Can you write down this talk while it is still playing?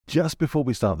just before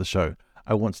we start the show,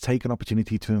 I want to take an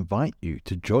opportunity to invite you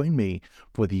to join me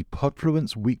for the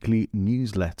Podfluence Weekly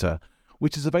newsletter,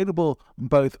 which is available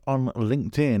both on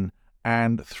LinkedIn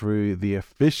and through the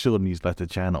official newsletter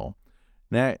channel.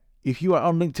 Now, if you are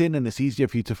on LinkedIn and it's easier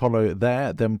for you to follow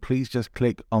there, then please just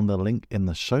click on the link in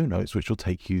the show notes, which will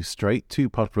take you straight to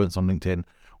Podfluence on LinkedIn,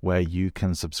 where you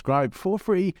can subscribe for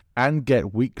free and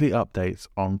get weekly updates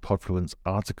on Podfluence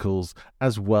articles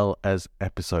as well as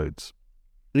episodes.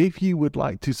 If you would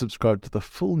like to subscribe to the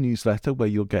full newsletter where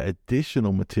you'll get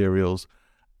additional materials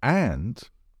and,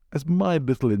 as my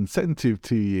little incentive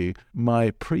to you,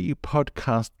 my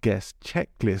pre-podcast guest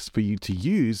checklist for you to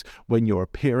use when you're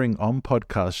appearing on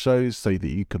podcast shows so that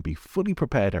you can be fully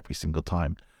prepared every single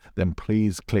time, then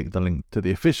please click the link to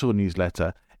the official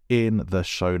newsletter in the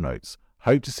show notes.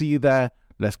 Hope to see you there.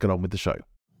 Let's get on with the show.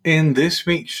 In this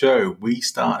week's show, we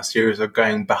start a series of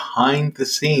going behind the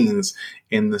scenes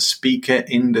in the speaker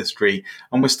industry.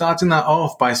 And we're starting that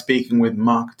off by speaking with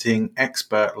marketing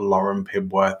expert Lauren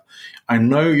Pibworth. I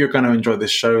know you're going to enjoy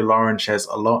this show. Lauren shares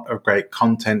a lot of great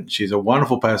content. She's a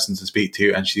wonderful person to speak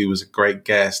to, and she was a great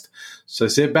guest. So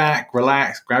sit back,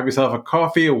 relax, grab yourself a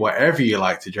coffee or whatever you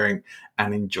like to drink,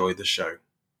 and enjoy the show.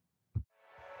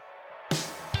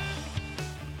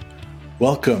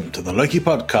 Welcome to the Loki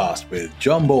Podcast with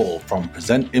John Ball from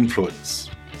Present Influence.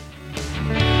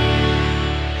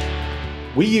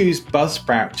 We use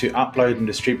Buzzsprout to upload and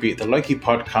distribute the Loki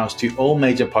Podcast to all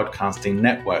major podcasting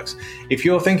networks. If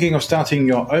you're thinking of starting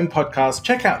your own podcast,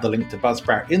 check out the link to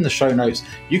Buzzsprout in the show notes.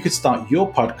 You could start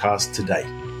your podcast today.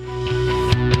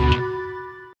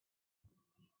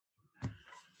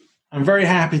 I'm very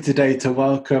happy today to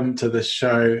welcome to the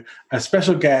show a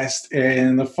special guest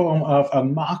in the form of a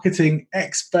marketing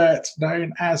expert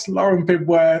known as Lauren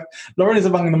Pibworth. Lauren is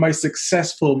among the most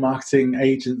successful marketing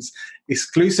agents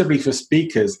exclusively for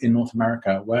speakers in North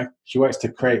America, where she works to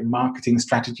create marketing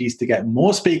strategies to get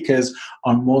more speakers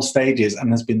on more stages and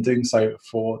has been doing so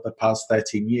for the past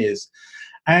 13 years.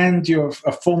 And you're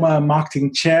a former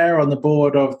marketing chair on the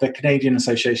board of the Canadian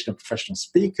Association of Professional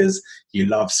Speakers. You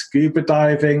love scuba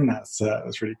diving. That's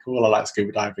really cool. I like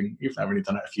scuba diving, even though I've only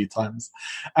done it a few times.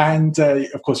 And,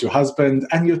 of course, your husband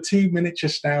and your two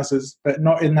miniature schnauzers, but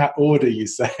not in that order, you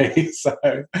say. So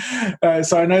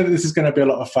I know that this is going to be a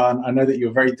lot of fun. I know that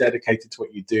you're very dedicated to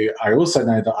what you do. I also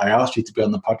know that I asked you to be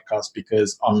on the podcast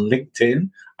because on LinkedIn,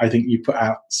 I think you put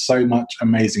out so much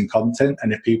amazing content,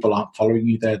 and if people aren't following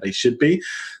you there, they should be.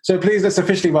 So please, let's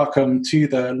officially welcome to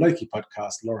the Loki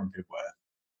Podcast, Lauren Pibworth.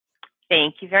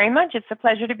 Thank you very much. It's a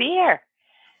pleasure to be here.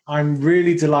 I'm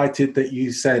really delighted that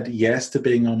you said yes to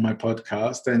being on my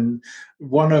podcast. And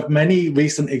one of many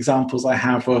recent examples I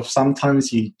have of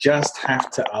sometimes you just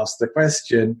have to ask the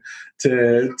question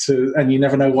and you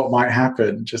never know what might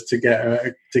happen just to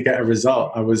get a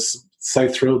result. I was so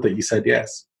thrilled that you said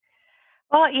yes.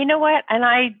 Well, you know what? And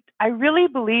I really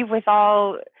believe with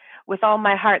all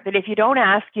my heart that if you don't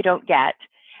ask, you don't get.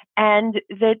 And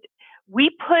that we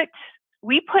put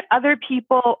other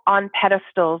people on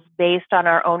pedestals based on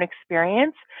our own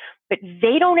experience, but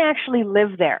they don't actually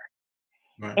live there.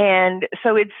 Right. And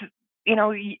so it's,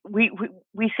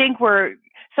 we think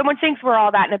someone thinks we're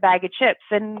all that in a bag of chips,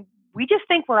 and we just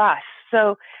think we're us.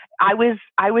 So I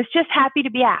was just happy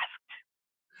to be asked.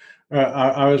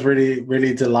 I was really,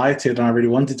 really delighted, and I really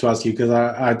wanted to ask you because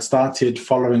I'd started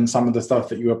following some of the stuff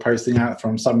that you were posting out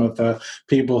from some of the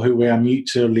people who we are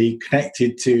mutually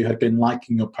connected to had been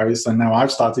liking your posts, and now I've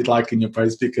started liking your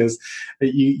posts because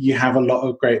you have a lot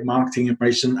of great marketing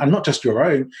information, and not just your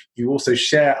own. You also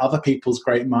share other people's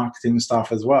great marketing stuff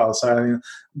as well. So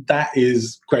that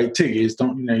is great too.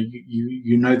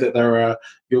 You know that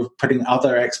you're putting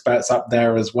other experts up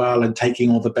there as well, and taking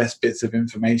all the best bits of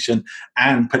information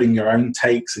and putting your own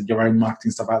takes and your own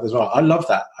marketing stuff out as well. I love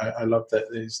that. I love that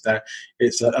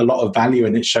it's a lot of value,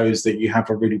 and it shows that you have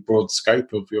a really broad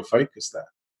scope of your focus there.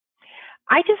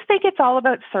 I just think it's all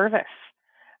about service.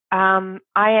 I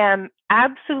am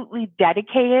absolutely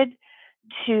dedicated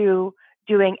to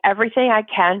doing everything I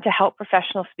can to help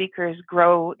professional speakers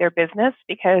grow their business,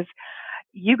 because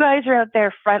you guys are out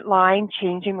there front line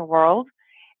changing the world.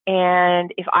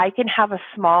 And if I can have a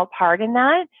small part in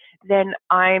that, then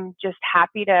I'm just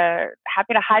happy to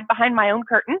hide behind my own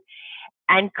curtain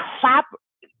and clap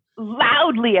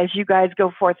loudly as you guys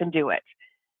go forth and do it.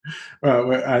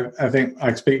 Well, I think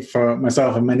I speak for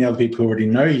myself and many other people who already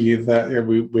know you that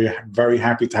we're very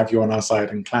happy to have you on our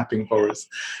side and clapping for us.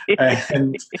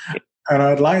 And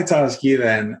I'd like to ask you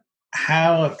then,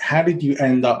 how did you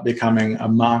end up becoming a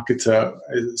marketer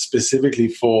specifically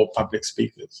for public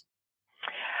speakers?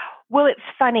 Well, it's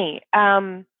funny.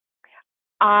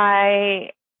 I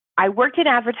I worked in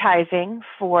advertising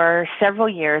for several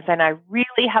years, and I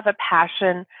really have a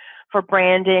passion for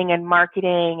branding and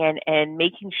marketing and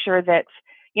making sure that,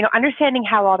 understanding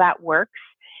how all that works.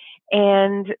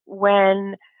 And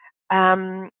when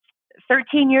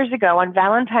 13 years ago on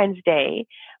Valentine's Day,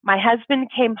 my husband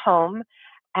came home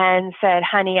and said,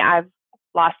 honey, I've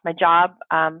lost my job.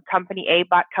 Company A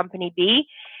bought company B,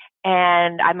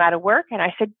 and I'm out of work. And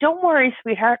I said, don't worry,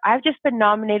 sweetheart. I've just been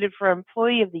nominated for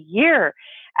Employee of the Year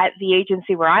at the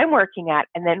agency where I'm working at.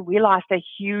 And then we lost a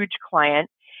huge client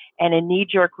and a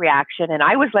knee-jerk reaction, and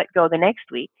I was let go the next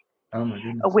week. Oh, my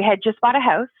goodness. We had just bought a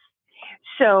house.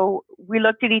 So we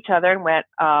looked at each other and went,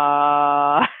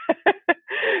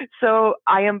 So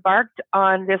I embarked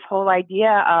on this whole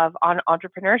idea of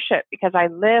entrepreneurship because I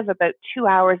live about 2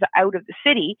 hours out of the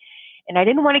city and I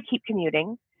didn't want to keep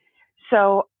commuting.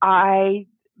 So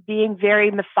being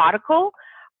very methodical,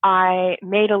 I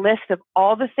made a list of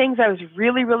all the things I was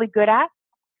really, really good at,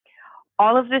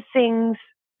 all of the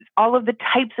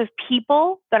types of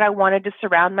people that I wanted to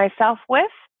surround myself with,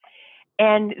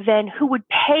 and then who would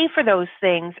pay for those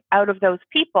things out of those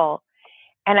people.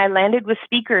 And I landed with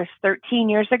speakers 13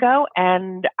 years ago,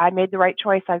 and I made the right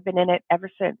choice. I've been in it ever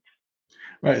since.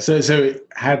 Right. So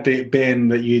had it been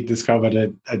that you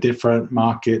discovered a different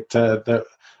market that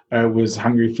was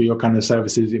hungry for your kind of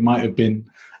services, it might have been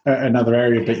another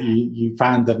area, but you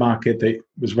found the market that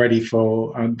was ready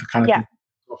for the kind of thing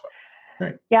you offer.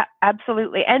 Right. Yeah,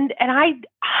 absolutely. And I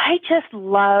just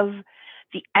love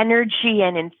the energy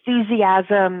and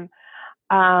enthusiasm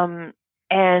and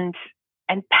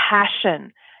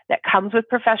passion that comes with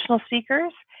professional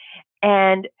speakers.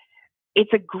 And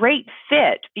it's a great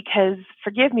fit because,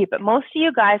 forgive me, but most of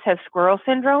you guys have squirrel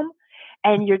syndrome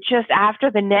and you're just after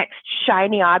the next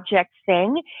shiny object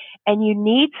thing. And you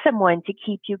need someone to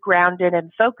keep you grounded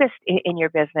and focused in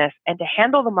your business and to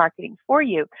handle the marketing for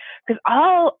you. Because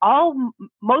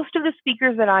most of the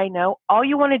speakers that I know, all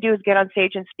you want to do is get on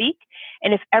stage and speak.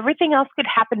 And if everything else could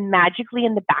happen magically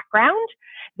in the background,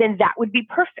 then that would be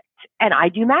perfect. And I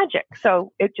do magic.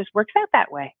 So it just works out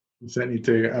that way. You certainly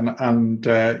do, and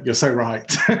you're so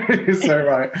right. You're so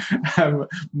right.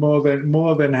 More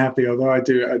than happy. Although I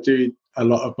do a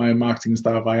lot of my marketing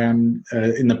stuff. I am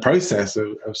in the process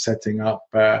of setting up,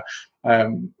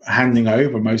 handing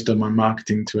over most of my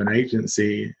marketing to an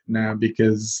agency now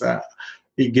because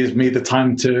it gives me the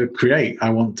time to create. I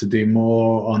want to do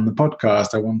more on the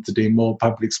podcast. I want to do more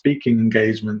public speaking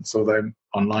engagements, although I'm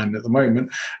online at the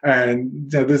moment. And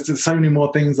there's so many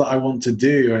more things that I want to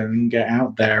do and get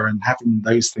out there, and having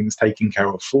those things taken care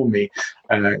of for me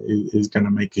is going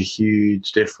to make a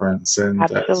huge difference. And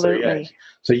absolutely.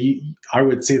 I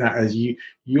would see that as you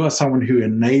are someone who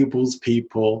enables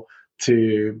people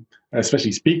to,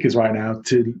 especially speakers right now,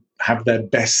 to have their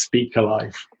best speaker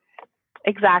life.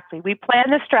 Exactly. We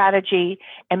plan the strategy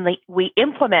and we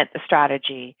implement the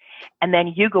strategy, and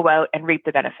then you go out and reap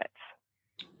the benefits.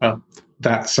 Well,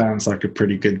 that sounds like a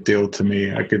pretty good deal to me,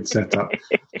 a good setup.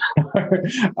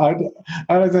 I'm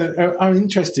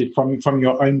interested from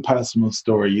your own personal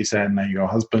story. You said that your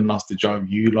husband lost a job,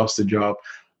 you lost a job.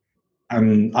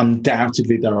 And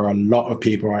undoubtedly, there are a lot of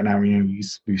people right now, we've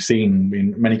seen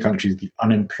in many countries, the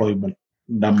unemployment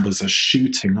numbers are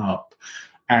shooting up.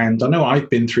 And I know I've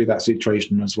been through that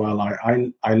situation as well.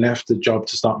 I left a job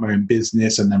to start my own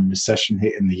business, and then recession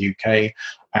hit in the UK,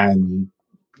 and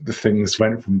the things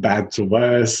went from bad to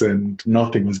worse, and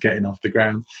nothing was getting off the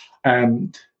ground.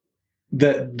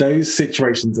 Those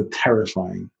situations are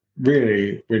terrifying,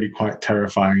 really, really quite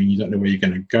terrifying. You don't know where you're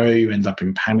going to go. You end up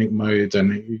in panic mode,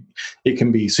 and it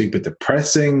can be super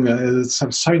depressing.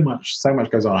 So much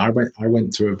goes on. I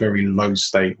went to a very low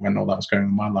state when all that was going on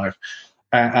in my life.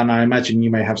 And I imagine you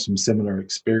may have some similar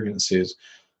experiences.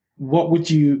 What would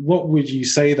you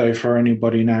say though for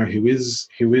anybody now who is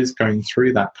going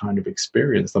through that kind of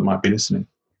experience that might be listening?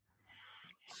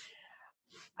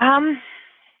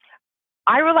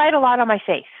 I relied a lot on my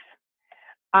faith.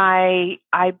 I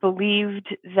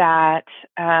believed that,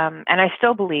 and I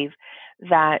still believe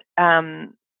that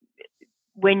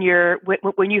when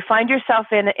you find yourself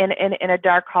in a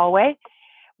dark hallway,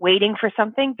 waiting for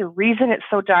something, the reason it's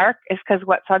so dark is because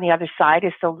what's on the other side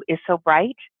is so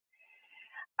bright.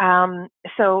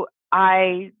 So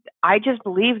I just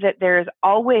believe that there is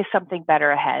always something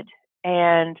better ahead,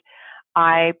 and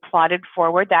I plodded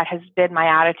forward. That has been my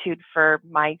attitude for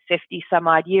my 50 some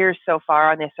odd years so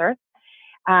far on this earth.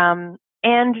 And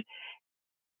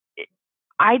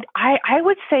I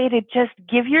would say to just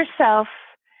give yourself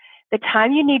the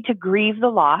time you need to grieve the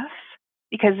loss,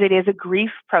 because it is a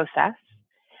grief process.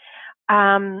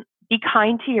 Be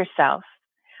kind to yourself,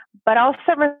 But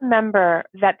also remember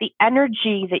that the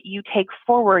energy that you take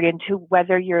forward into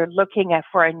whether you're looking at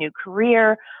for a new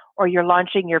career or you're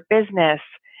launching your business,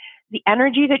 the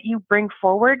energy that you bring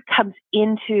forward comes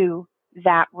into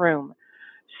that room.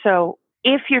 So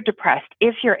if you're depressed,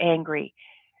 if you're angry,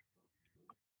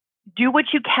 do what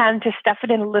you can to stuff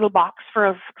it in a little box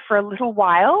for a little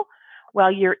while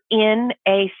you're in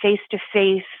a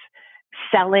face-to-face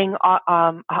selling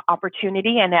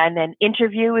opportunity, and an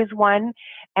interview is one,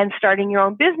 and starting your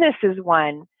own business is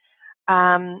one,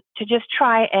 to just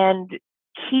try and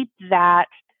keep that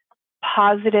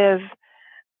positive,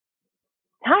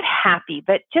 not happy,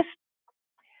 but just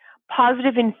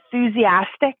positive,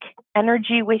 enthusiastic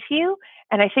energy with you.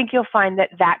 And I think you'll find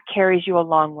that carries you a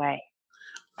long way.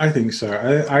 I think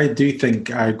so. I do think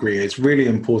I agree. It's really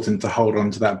important to hold on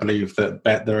to that belief that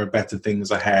there are better things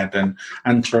ahead,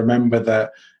 and to remember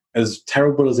that as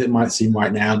terrible as it might seem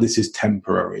right now, this is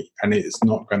temporary and it's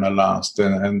not going to last,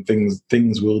 and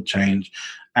things will change.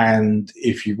 And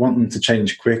if you want them to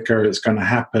change quicker, it's going to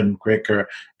happen quicker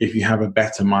if you have a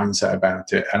better mindset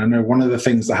about it. And I know one of the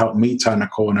things that helped me turn a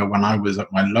corner when I was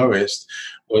at my lowest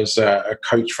was a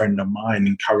coach friend of mine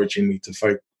encouraging me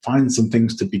to find some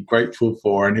things to be grateful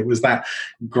for. And it was that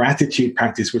gratitude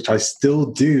practice, which I still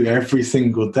do every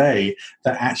single day,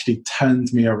 that actually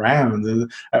turned me around. And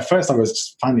at first I was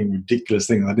just finding ridiculous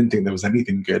things. I didn't think there was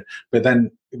anything good. But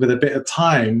then with a bit of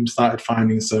time, started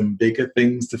finding some bigger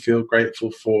things to feel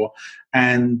grateful for.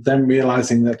 And then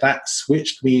realizing that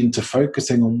switched me into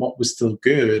focusing on what was still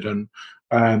good. And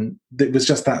it was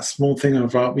just that small thing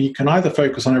of you can either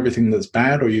focus on everything that's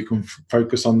bad or you can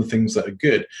focus on the things that are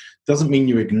good. Doesn't mean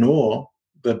you ignore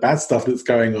the bad stuff that's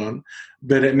going on,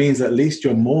 but it means at least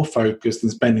you're more focused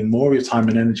and spending more of your time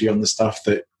and energy on the stuff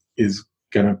that is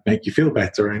going to make you feel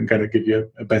better and going to give you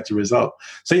a better result.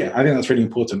 So yeah, I think that's really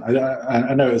important.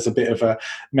 I know it's a bit of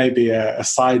maybe a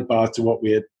sidebar to what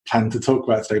we had planned to talk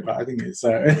about today, but I think it's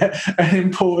an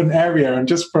important area. And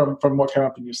just from what came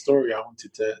up in your story, I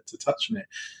wanted to touch on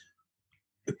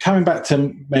it. Coming back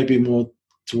to maybe more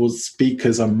towards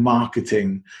speakers and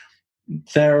marketing,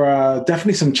 there are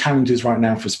definitely some challenges right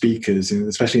now for speakers,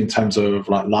 especially in terms of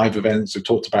like live events. We've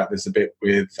talked about this a bit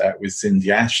with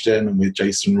Cindy Ashton and with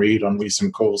Jason Reed on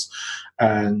recent calls.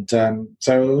 And so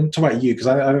I want to talk about you, because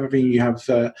I think you have,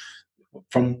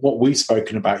 from what we've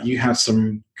spoken about, you have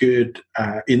some good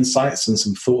insights and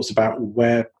some thoughts about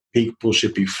where people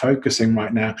should be focusing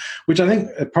right now, which I think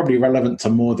are probably relevant to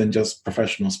more than just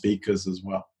professional speakers as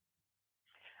well.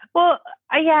 Well,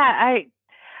 yeah,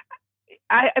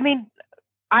 I mean,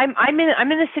 I'm in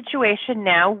a situation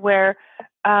now where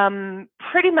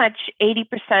pretty much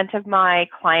 80% of my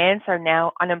clients are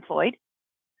now unemployed.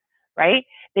 Right?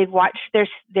 They've watched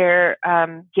their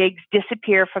gigs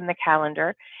disappear from the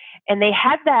calendar, and they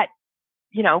had that,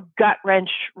 gut wrench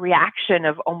reaction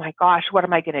of, oh my gosh, what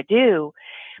am I going to do?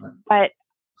 Right. But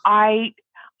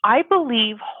I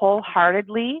believe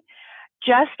wholeheartedly,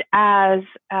 just as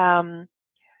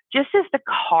the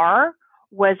car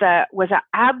was a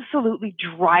absolutely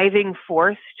driving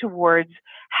force towards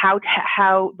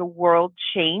how the world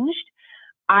changed,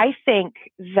 I think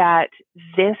that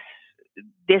this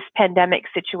pandemic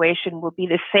situation will be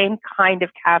the same kind of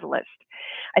catalyst.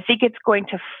 I think it's going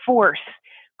to force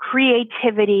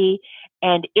creativity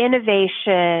and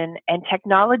innovation and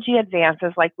technology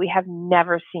advances like we have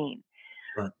never seen.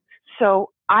 Right. So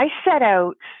I set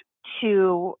out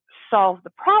to solve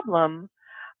the problem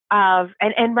of,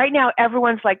 and right now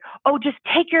everyone's like, oh, just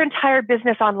take your entire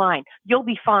business online. You'll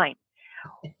be fine.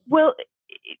 Well,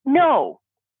 no,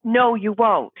 you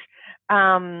won't.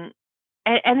 And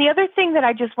the other thing that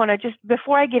I just want to,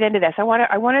 before I get into this, I want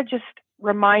to just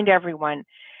remind everyone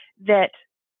that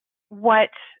what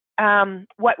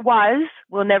was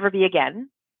will never be again.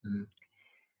 Mm-hmm.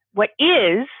 What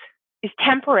is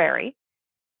temporary,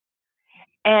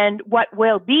 and what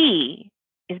will be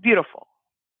is beautiful.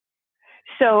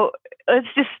 So let's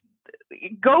just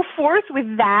go forth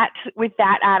with that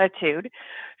attitude.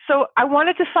 So I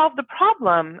wanted to solve the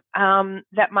problem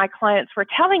that my clients were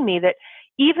telling me, that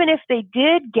even if they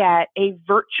did get a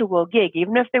virtual gig,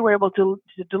 even if they were able to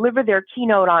deliver their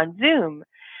keynote on Zoom,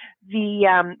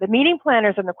 the meeting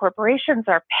planners and the corporations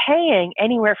are paying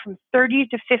anywhere from 30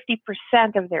 to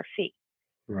 50% of their fee.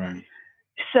 Right.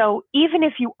 So even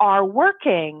if you are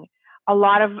working, a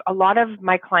lot of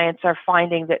my clients are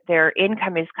finding that their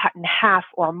income is cut in half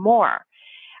or more.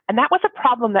 And that was a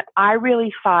problem that I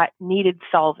really thought needed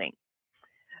solving.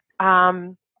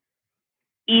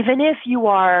 Even if you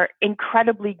are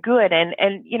incredibly good, and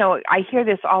I hear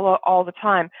this all the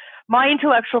time, my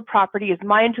intellectual property is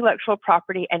my intellectual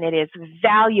property and it is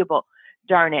valuable.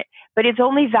 darn it. But it's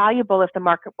only valuable if the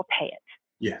market will pay it.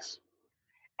 Yes.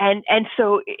 And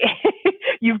so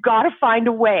you've got to find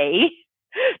a way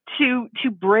to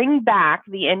bring back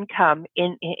the income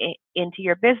into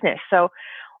your business. So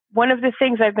one of the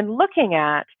things I've been looking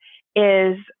at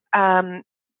is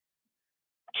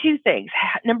two things.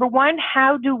 Number one,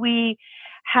 how do we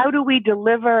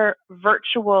deliver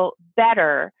virtual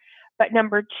better? But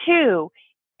number two,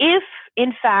 if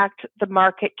in fact the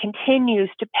market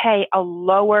continues to pay a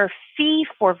lower fee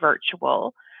for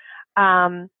virtual,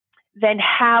 then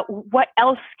what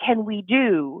else can we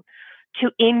do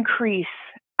to increase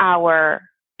our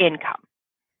income?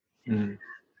 Mm.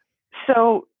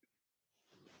 So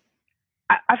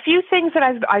a few things that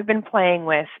I've been playing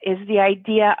with is the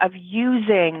idea of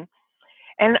using,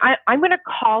 and I'm going to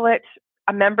call it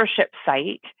a membership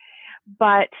site,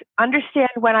 but understand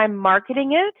when I'm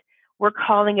marketing it, we're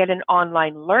calling it an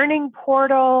online learning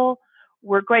portal.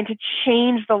 We're going to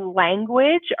change the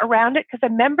language around it because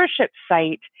a membership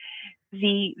site,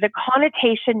 the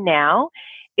connotation now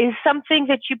is something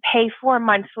that you pay for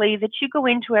monthly, that you go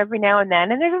into every now and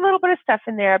then, and there's a little bit of stuff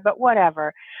in there, but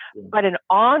whatever. Yeah. But an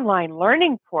online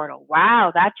learning portal,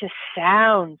 wow, that just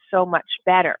sounds so much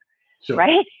better, sure.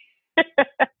 Right?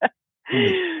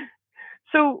 Mm-hmm.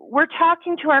 So we're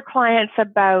talking to our clients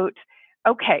about,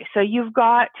 okay, so you've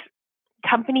got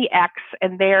company X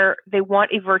and they want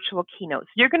a virtual keynote.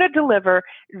 So you're going to deliver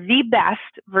the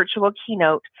best virtual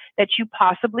keynote that you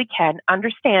possibly can,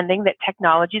 understanding that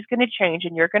technology is going to change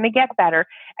and you're going to get better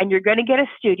and you're going to get a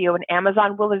studio, and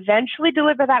Amazon will eventually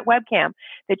deliver that webcam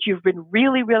that you've been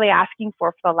really, really asking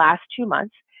for the last 2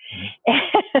 months.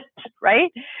 Mm-hmm.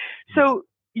 Right? So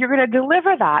you're going to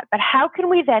deliver that, but how can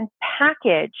we then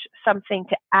package something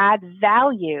to add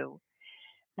value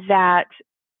that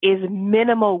is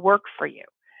minimal work for you?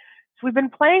 So we've been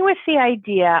playing with the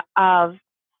idea of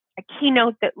a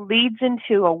keynote that leads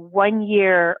into a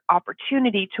 1-year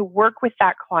opportunity to work with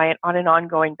that client on an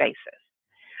ongoing basis.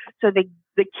 So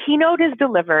the keynote is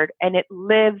delivered and it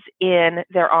lives in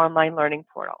their online learning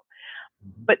portal.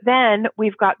 But then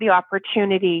we've got the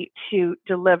opportunity to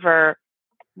deliver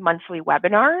monthly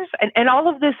webinars, and all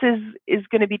of this is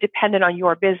going to be dependent on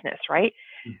your business, right?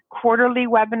 Quarterly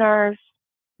webinars,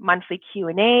 monthly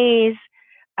Q&As.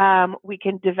 We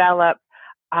can develop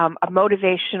a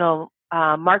motivational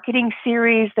marketing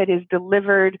series that is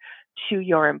delivered to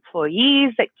your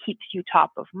employees that keeps you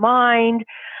top of mind.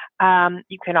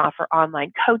 You can offer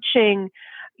online coaching.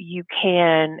 You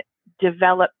can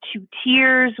develop 2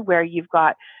 tiers where you've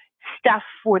got stuff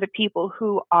for the people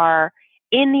who are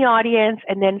in the audience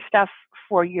and then stuff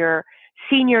for your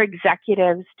senior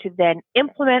executives to then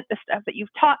implement the stuff that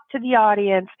you've taught to the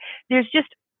audience. There's just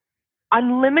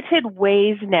unlimited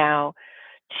ways now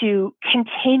to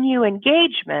continue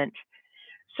engagement.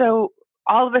 So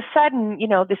all of a sudden,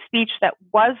 the speech that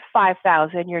was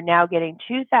 $5,000, you're now getting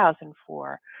 $2,000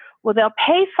 for. Well, they'll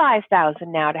pay $5,000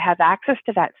 now to have access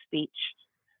to that speech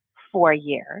for a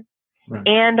year. Right.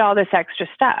 And all this extra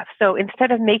stuff. So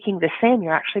instead of making the same,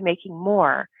 you're actually making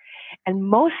more. And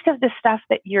most of the stuff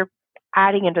that you're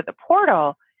adding into the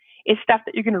portal is stuff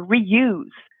that you're going to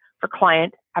reuse for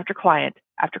client after client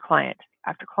after client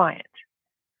after client.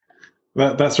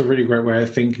 That's a really great way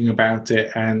of thinking about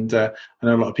it. And I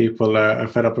know a lot of people are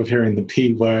fed up of hearing the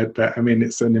P word, but I mean,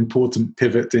 it's an important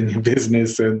pivot in your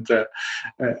business. And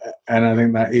I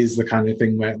think that is the kind of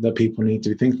thing that people need to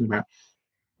be thinking about.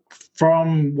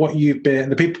 From what you've been,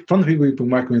 the people you've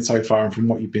been working with so far, and from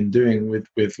what you've been doing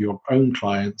with your own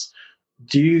clients,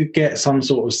 do you get some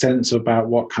sort of sense about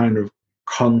what kind of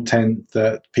content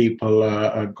that people,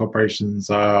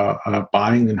 corporations are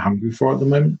buying and hungry for at the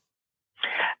moment?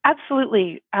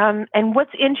 Absolutely. And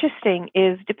what's interesting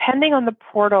is, depending on the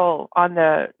portal, on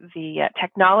the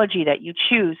technology that you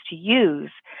choose to use,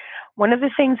 one of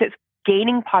the things that's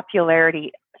gaining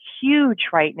popularity huge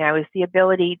right now is the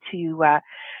ability to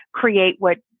create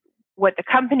what the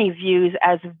company views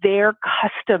as their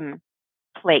custom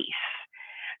place.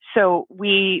 So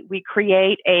we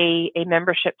create a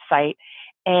membership site,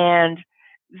 and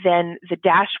then the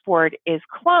dashboard is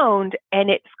cloned, and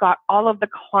it's got all of the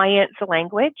client's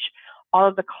language, all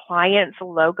of the client's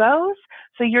logos.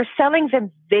 So you're selling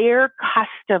them their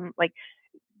custom, like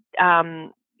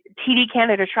TD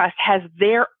Canada Trust has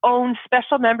their own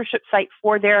special membership site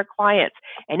for their clients,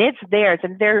 and it's theirs,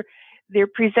 and they're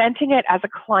presenting it as a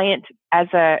client, as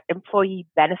a employee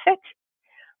benefit.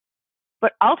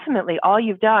 But ultimately, all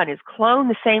you've done is clone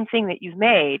the same thing that you've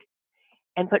made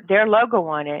and put their logo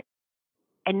on it.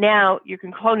 And now you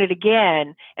can clone it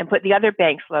again and put the other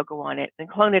bank's logo on it, and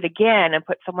clone it again and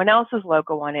put someone else's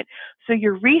logo on it. So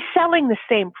you're reselling the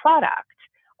same product,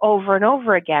 over and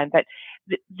over again. But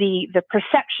the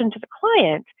perception to the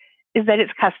client is that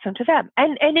it's custom to them.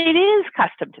 And it is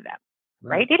custom to them,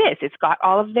 right? It is. It's got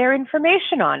all of their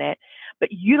information on it,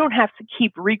 but you don't have to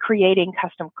keep recreating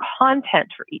custom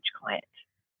content for each client.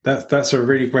 That's a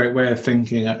really great way of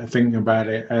thinking about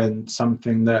it, and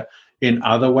something that in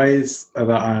other ways that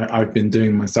I've been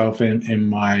doing myself in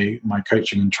my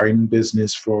coaching and training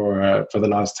business for the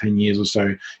last 10 years or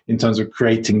so, in terms of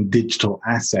creating digital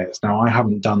assets. Now, I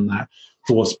haven't done that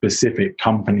for specific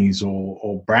companies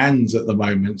or brands at the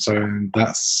moment, so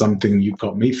that's something you've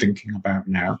got me thinking about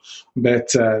now.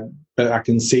 But I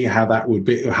can see how that would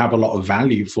have a lot of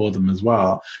value for them as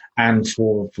well, and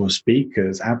for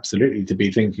speakers, absolutely, to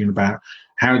be thinking about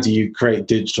how do you create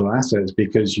digital assets,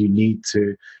 because you need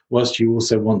to, whilst you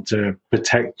also want to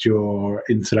protect your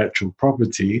intellectual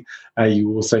property,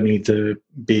 you also need to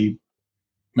be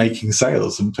making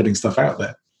sales and putting stuff out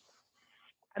there.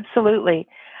 Absolutely.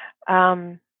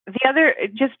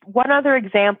 Just one other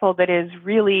example that is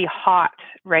really hot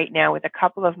right now with a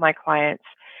couple of my clients.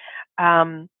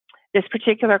 This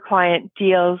particular client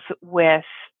deals with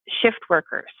shift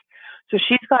workers. So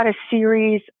she's got a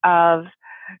series of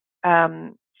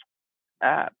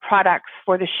products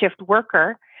for the shift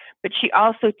worker, but she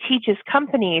also teaches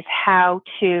companies how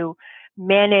to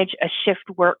manage a shift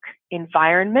work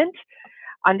environment,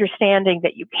 understanding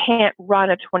that you can't run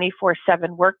a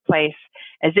 24/7 workplace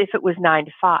as if it was 9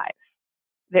 to 5.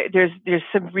 There's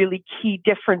some really key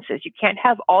differences. You can't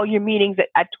have all your meetings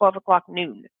at 12 o'clock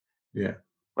noon. Yeah.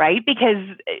 Right? Because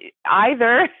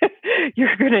either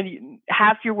you're going to,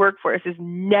 half your workforce is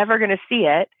never going to see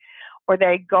it, or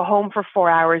they go home for 4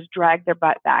 hours, drag their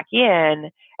butt back in,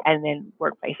 and then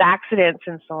workplace accidents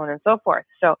and so on and so forth.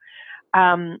 So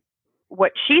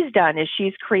what she's done is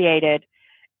she's created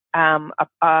an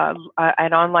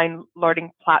online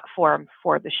learning platform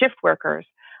for the shift workers,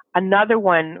 another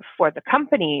one for the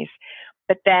companies,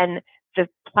 but then the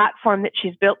platform that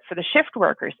she's built for the shift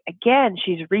workers, again,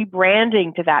 she's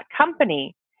rebranding to that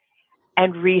company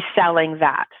and reselling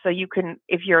that. So you can,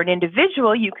 if you're an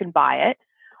individual, you can buy it,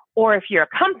 or if you're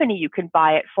a company, you can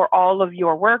buy it for all of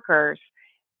your workers.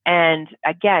 And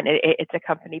again, it's a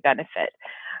company benefit.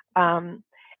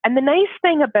 And the nice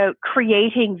thing about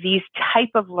creating these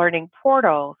type of learning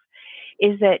portals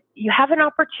is that you have an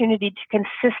opportunity to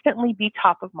consistently be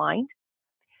top of mind.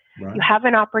 Right. You have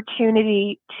an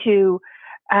opportunity to,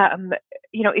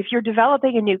 if you're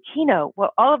developing a new keynote,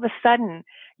 well, all of a sudden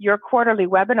your quarterly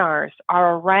webinars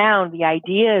are around the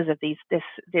ideas of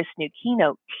this new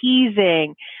keynote,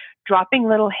 teasing, dropping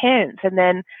little hints, and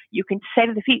then you can say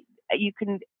to the people,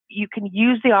 you can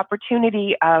use the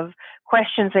opportunity of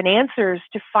questions and answers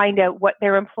to find out what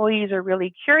their employees are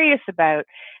really curious about,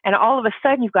 and all of a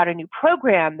sudden you've got a new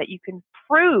program that you can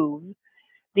prove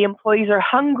the employees are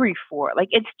hungry for. Like,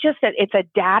 it's a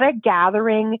data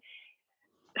gathering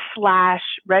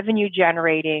 / revenue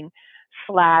generating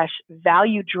 /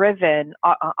 value driven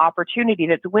opportunity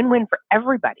that's a win-win for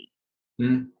everybody.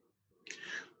 Mm.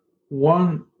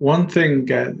 One thing,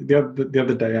 the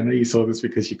other day, I know you saw this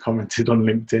because you commented on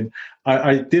LinkedIn.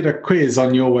 I did a quiz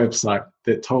on your website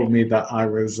that told me that I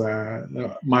was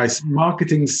my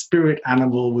marketing spirit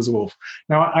animal was wolf.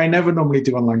 Now, I never normally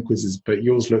do online quizzes, but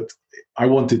yours looked. I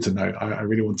wanted to know. I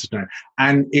really wanted to know,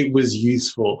 and it was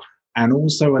useful, and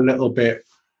also a little bit.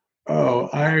 Oh,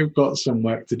 I've got some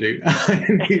work to do. I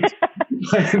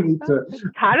need to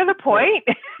kind of the point.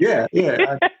 Yeah.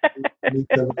 I need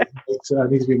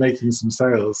to be making some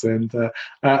sales, and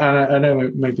I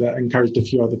know maybe that encouraged a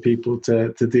few other people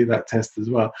to do that test as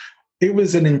well. It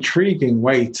was an intriguing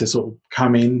way to sort of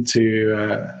come into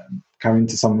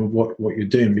some of what you're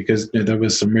doing, because there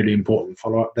was some really important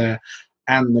follow up there,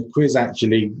 and the quiz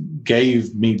actually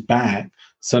gave me back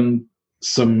some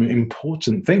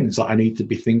important things that I need to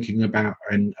be thinking about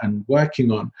and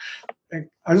working on.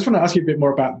 I just want to ask you a bit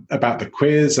more about the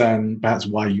quiz, and perhaps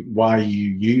why you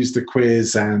use the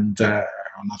quiz. And I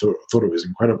thought it was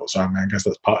incredible. So I guess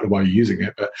that's part of why you're using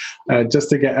it. But just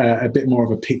to get a bit more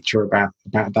of a picture about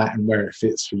that and where it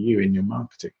fits for you in your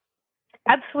marketing.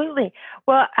 Absolutely.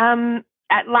 Well,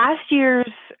 at last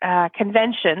year's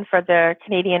convention for the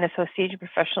Canadian Association of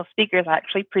Professional Speakers, I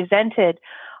actually presented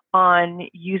on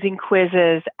using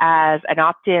quizzes as an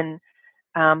opt-in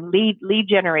lead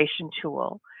generation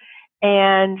tool.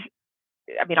 And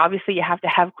I mean, obviously you have to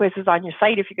have quizzes on your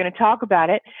site if you're going to talk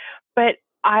about it, but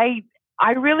I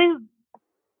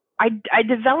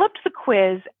developed the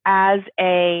quiz as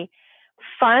a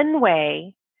fun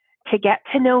way to get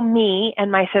to know me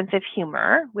and my sense of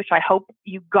humor, which I hope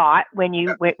you got when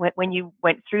you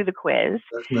went through the quiz.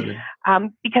 Definitely.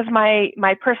 Because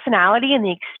my personality and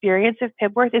the experience of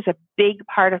Pibworth is a big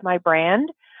part of my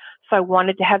brand. So I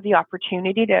wanted to have the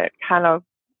opportunity to kind of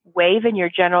wave in your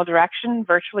general direction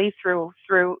virtually through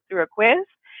a quiz,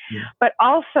 but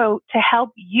also to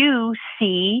help you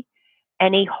see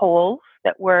any holes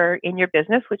that were in your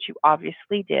business, which you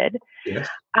obviously did. Yes.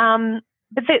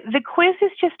 But the quiz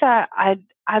is just a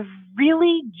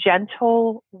really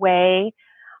gentle way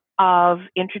of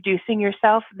introducing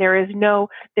yourself. There's no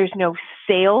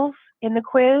sales in the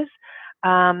quiz.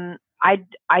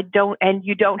 I don't, and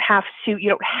you don't have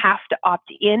to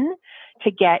opt in to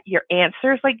get your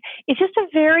answers. Like, it's just a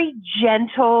very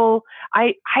gentle,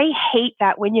 I hate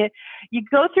that when you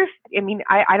go through, I mean,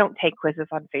 I don't take quizzes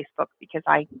on Facebook because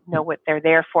I know what they're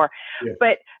there for,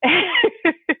 but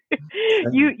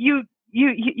you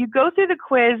go through the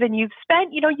quiz and you've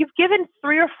spent, you've given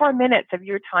 3 or 4 minutes of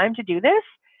your time to do this.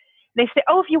 They say,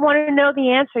 oh, if you want to know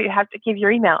the answer, you have to give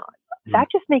your email. That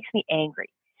just makes me angry.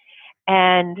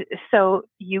 And so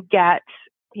you get,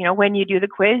 when you do the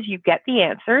quiz, you get the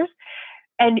answers.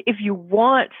 And if you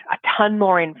want a ton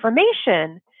more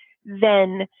information,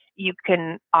 then you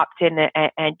can opt in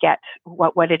and get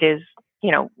what it is,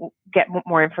 get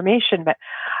more information. But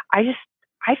I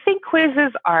think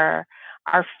quizzes are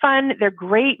fun. They're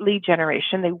great lead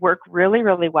generation. They work really,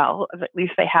 really well. At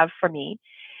least they have for me.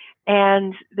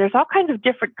 And there's all kinds of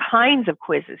different kinds of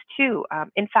quizzes too.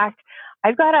 In fact,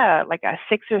 I've got a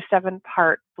 6 or 7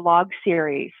 part blog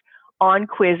series on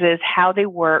quizzes, how they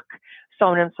work, so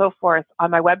on and so forth,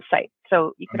 on my website.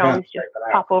 So you can always just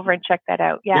pop over and check that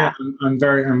out. Yeah, I'm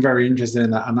very interested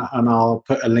in that, and I'll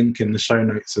put a link in the show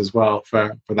notes as well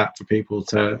for people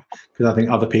to, because I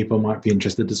think other people might be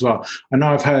interested as well. I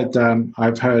know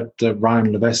I've heard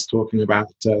Ryan Levesque talking about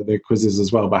the quizzes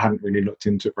as well, but I haven't really looked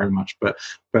into it very much. But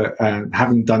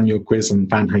having done your quiz and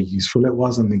found how useful it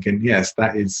was, I'm thinking, yes,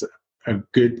 that is a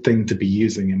good thing to be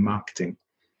using in marketing.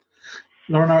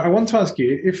 Lauren, I want to ask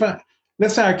you, if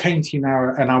let's say I came to you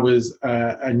now and I was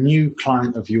a new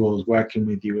client of yours working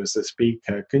with you as a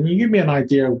speaker, can you give me an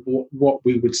idea of what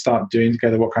we would start doing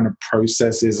together, what kind of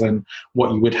processes and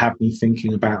what you would have me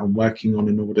thinking about and working on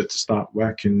in order to start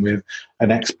working with an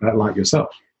expert like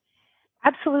yourself?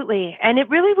 Absolutely. And it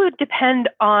really would depend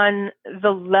on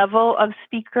the level of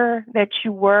speaker that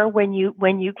you were when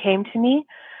you came to me.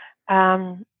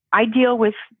 I deal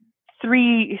with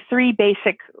three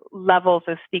basic levels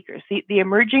of speakers. The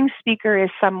emerging speaker is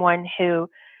someone who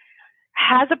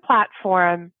has a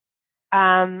platform,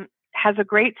 has a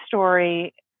great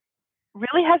story,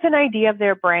 really has an idea of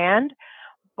their brand,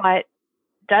 but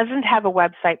doesn't have a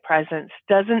website presence,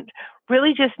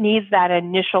 really just needs that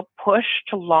initial push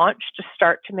to launch, to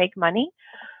start to make money.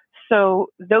 So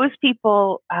those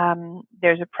people,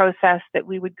 there's a process that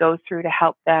we would go through to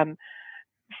help them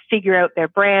figure out their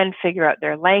brand, figure out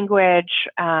their language,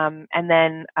 and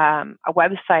then a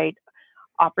website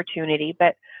opportunity.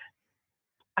 But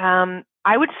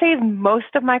I would say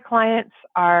most of my clients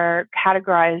are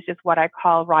categorized as what I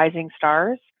call rising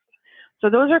stars. So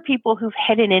those are people who've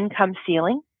hit an income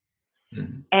ceiling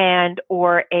and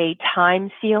or a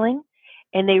time ceiling,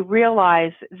 and they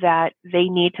realize that they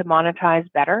need to monetize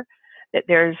better, that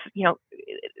there's,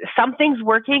 something's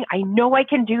working. I know I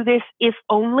can do this if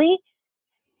only.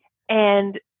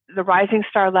 And the rising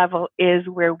star level is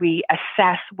where we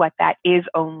assess what that is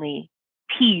only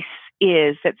piece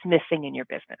is that's missing in your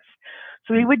business.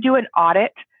 So we would do an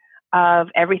audit of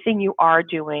everything you are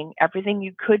doing, everything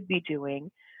you could be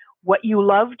doing, what you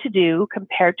love to do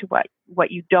compared to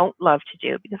what you don't love to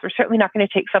do, because we're certainly not going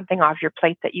to take something off your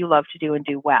plate that you love to do and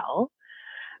do well.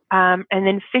 And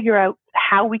then figure out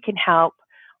how we can help,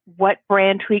 what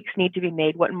brand tweaks need to be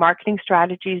made, what marketing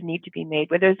strategies need to be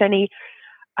made, whether there's any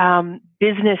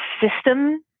business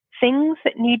system things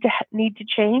that need to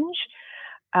change.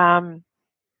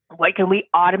 What can we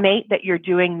automate that you're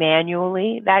doing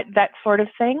manually? That sort of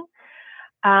thing.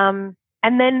 And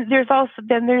then there's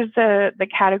the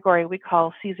category we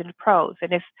call seasoned pros.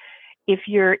 And if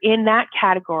you're in that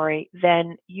category,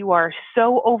 then you are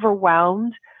so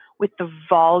overwhelmed with the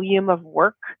volume of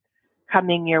work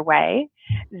coming your way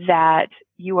that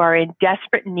you are in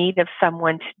desperate need of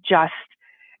someone to just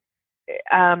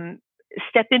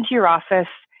step into your office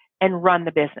and run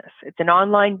the business. It's an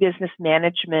online business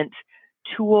management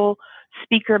tool.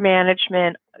 Speaker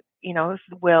management,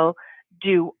 will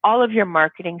do all of your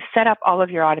marketing, set up all of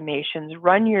your automations,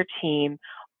 run your team.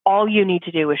 All you need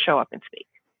to do is show up and speak.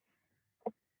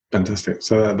 Fantastic.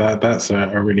 So that's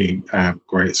a really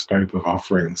great scope of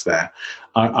offerings there.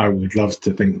 I would love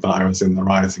to think that I was in the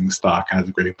rising star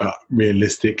category, but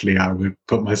realistically, I would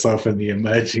put myself in the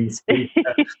emerging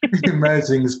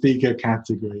speaker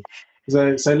category.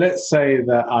 So let's say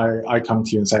that I come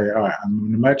to you and say, all right, I'm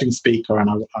an emerging speaker and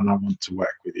I want to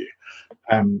work with you.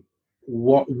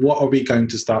 What are we going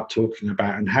to start talking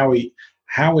about, and how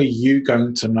are you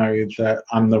going to know that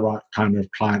I'm the right kind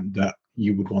of client that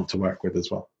you would want to work with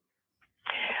as well?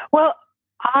 Well,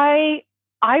 I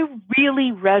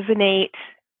really resonate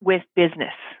with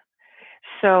business.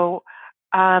 So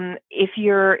if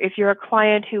you're a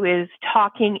client who is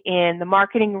talking in the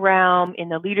marketing realm, in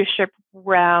the leadership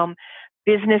realm,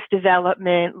 business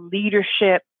development,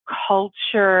 leadership,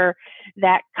 culture,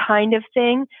 that kind of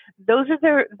thing, those are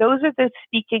the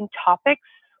speaking topics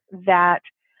that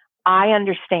I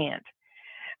understand.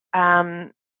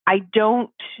 I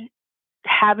don't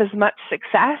have as much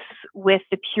success with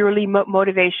the purely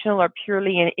motivational or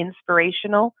purely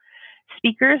inspirational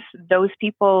speakers. Those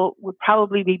people would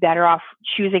probably be better off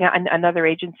choosing another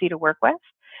agency to work with.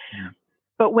 Yeah.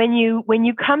 But when you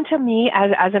come to me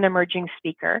as an emerging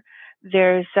speaker,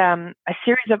 there's a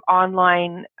series of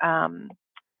online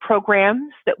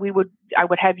programs that I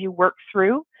would have you work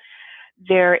through.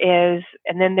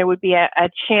 And then there would be a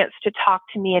chance to talk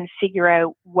to me and figure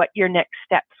out what your next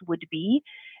steps would be.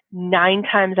 9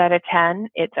 times out of 10,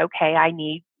 it's okay. I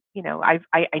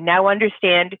now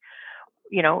understand,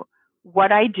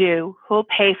 what I do, who'll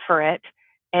pay for it,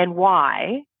 and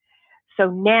why. So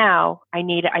now I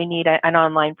need an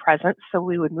online presence. So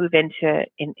we would move into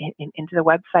the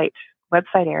website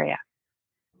area.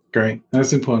 Great,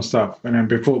 that's important stuff. And then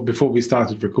before we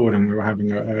started recording, we were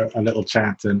having a little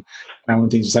chat, and one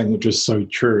thing you're saying, which was so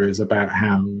true, is about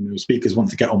how speakers want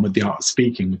to get on with the art of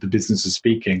speaking, with the business of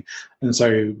speaking, and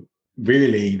so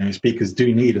really, speakers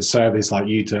do need a service like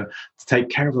you to take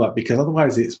care of that, because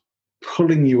otherwise it's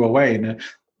pulling you away.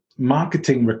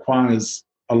 Marketing requires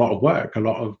a lot of work, a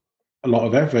lot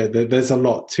of effort. There's a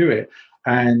lot to it,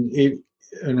 and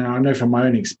I know from my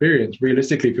own experience,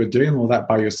 realistically, if you're doing all that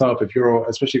by yourself,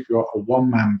 especially if you're a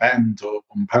one-man band or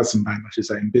one-person band, I should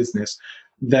say, in business,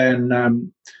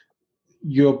 then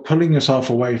you're pulling yourself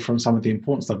away from some of the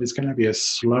important stuff. It's going to be a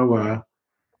slower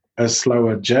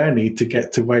journey to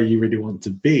get to where you really want to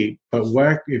be. But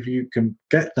if you can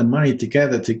get the money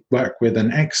together to work with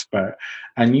an expert,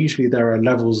 and usually there are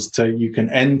levels you can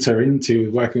enter into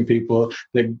working with people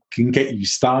that can get you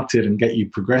started and get you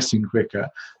progressing quicker.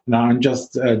 Now I'm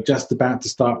just about to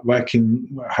start working,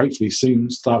 hopefully soon,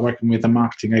 start working with a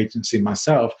marketing agency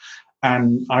myself.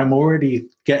 And I'm already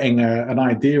getting an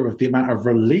idea of the amount of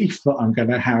relief that I'm going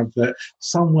to have, that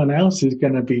someone else is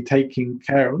going to be taking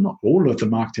care of, not all of the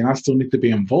marketing. I still need to be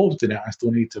involved in it. I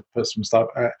still need to put some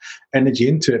energy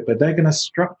into it, but they're going to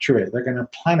structure it. They're going to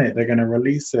plan it. They're going to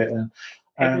release it.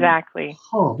 Exactly.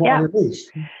 Oh, what a relief.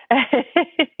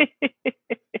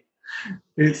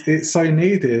 It's so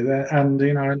needed. And,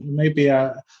 maybe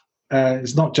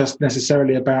it's not just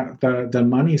necessarily about the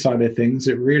money side of things.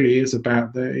 It really is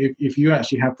about if you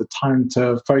actually have the time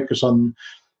to focus on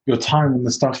your time on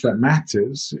the stuff that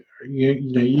matters,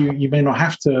 you may not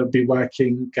have to be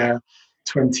working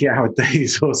 20-hour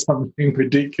days or something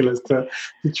ridiculous to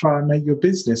try and make your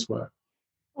business work.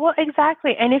 Well,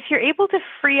 exactly. And if you're able to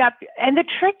free up, and the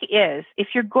trick is, if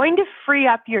you're going to free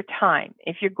up your time,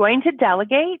 if you're going to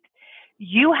delegate,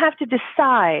 you have to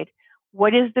decide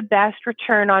what is the best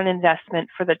return on investment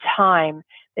for the time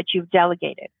that you've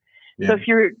delegated. Yeah. So if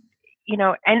you're,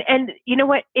 and you know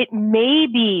what, it may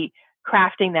be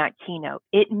crafting that keynote.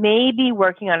 It may be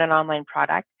working on an online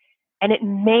product, and it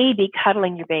may be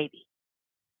cuddling your baby,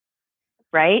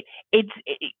 right?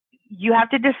 You have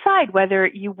to decide whether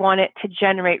you want it to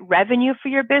generate revenue for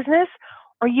your business,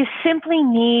 or you simply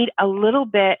need a little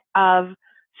bit of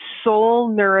soul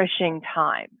nourishing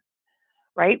time.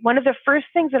 Right? One of the first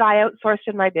things that I outsourced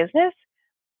in my business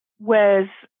was,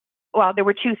 there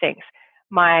were 2 things.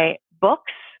 My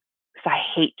books, because I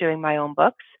hate doing my own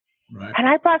books. Right. And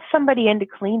I brought somebody in to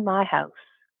clean my house.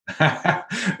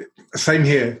 Same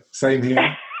here.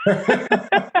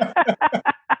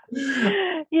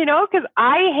 Because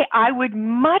I would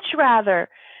much rather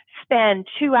spend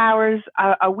 2 hours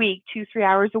a week, 2-3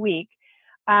 hours a week,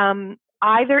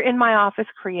 either in my office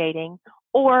creating,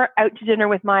 or out to dinner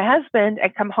with my husband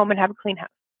and come home and have a clean house.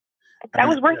 That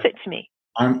was worth it to me.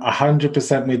 I'm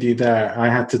 100% with you there. I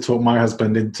had to talk my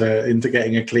husband into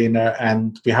getting a cleaner,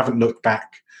 and we haven't looked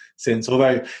back since.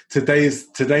 Although today's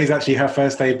actually her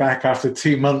first day back after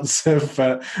 2 months of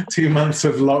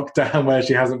lockdown where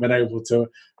she hasn't been able to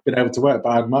work.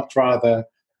 But I'd much rather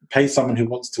pay someone who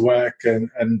wants to work and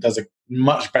does a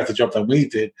much better job than we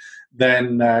did,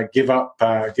 than give up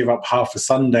half a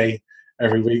Sunday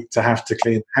every week to have to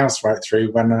clean the house right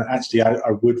through, when actually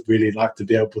I would really like to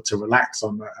be able to relax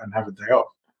on that and have a day off.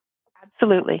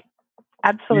 Absolutely.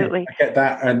 Absolutely. Yeah, I get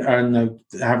that, and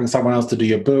having someone else to do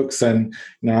your books, and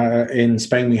in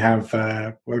Spain we have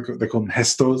what they call them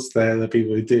gestors. They're the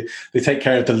people who they take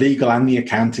care of the legal and the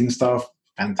accounting stuff.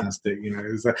 Fantastic,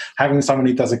 having someone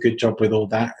who does a good job with all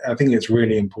that. I think it's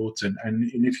really important. And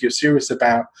if you're serious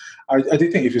about, I do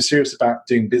think if you're serious about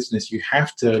doing business, you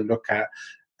have to look at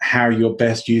how you're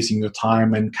best using your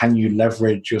time and can you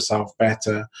leverage yourself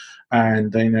better.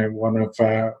 And one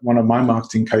of my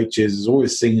marketing coaches is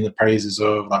always singing the praises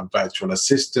of like virtual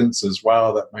assistants as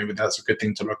well. That maybe that's a good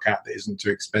thing to look at that isn't too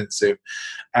expensive.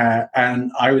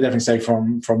 And I would definitely say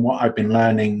from what I've been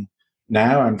learning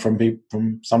now, and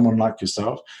from someone like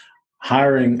yourself,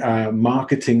 hiring a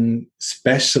marketing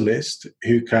specialist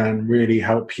who can really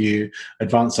help you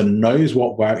advance and knows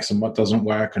what works and what doesn't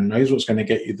work and knows what's going to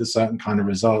get you the certain kind of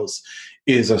results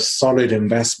is a solid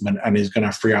investment, and is going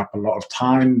to free up a lot of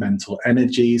time, mental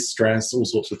energy, stress, all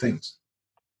sorts of things.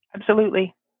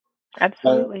 Absolutely.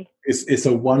 It's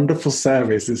a wonderful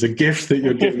service. It's a gift that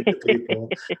you're giving to people,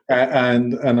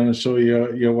 and I'm sure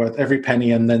you're worth every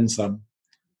penny and then some.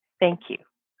 Thank you.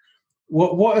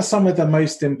 What are some of the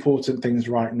most important things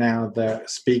right now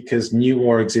that speakers, new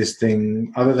or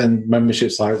existing, other than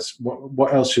membership sites,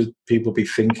 what else should people be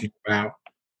thinking about?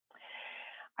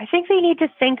 I think they need to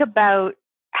think about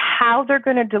how they're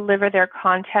going to deliver their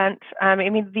content.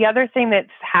 The other thing that's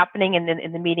happening in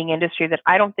the meeting industry that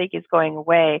I don't think is going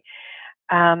away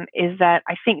is that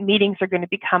I think meetings are going to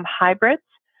become hybrids.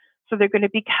 So they're going to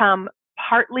become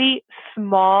partly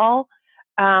small,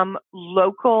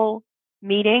 local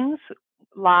meetings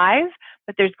live,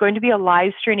 but there's going to be a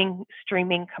live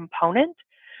streaming component.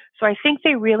 So I think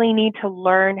they really need to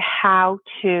learn how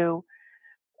to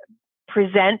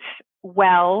present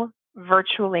well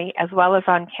virtually as well as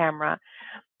on camera.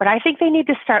 But I think they need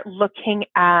to start looking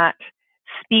at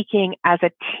speaking as a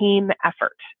team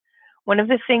effort. One of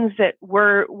the things that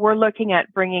we're looking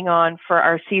at bringing on for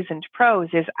our seasoned pros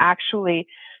is actually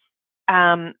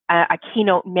a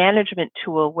keynote management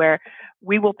tool where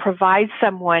we will provide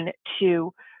someone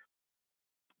to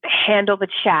handle the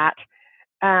chat,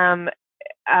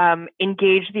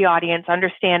 engage the audience,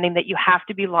 understanding that you have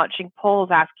to be launching polls,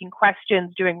 asking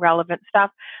questions, doing relevant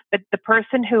stuff. But the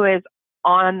person who is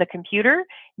on the computer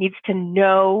needs to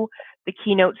know the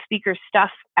keynote speaker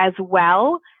stuff as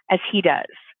well as he does,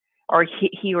 or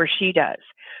he or she does.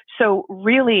 So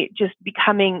really just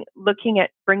looking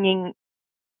at bringing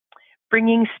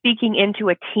speaking into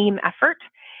a team effort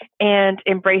and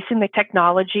embracing the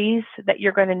technologies that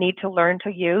you're going to need to learn to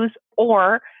use,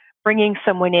 or bringing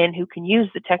someone in who can use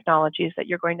the technologies that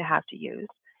you're going to have to use.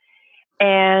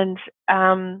 And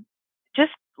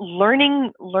just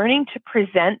learning to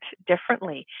present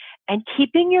differently and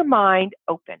keeping your mind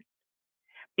open,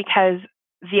 because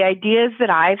the ideas that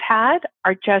I've had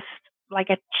are just like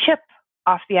a chip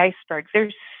off the iceberg.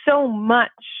 There's so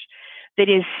much that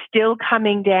is still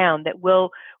coming down that will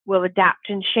adapt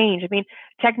and change. I mean,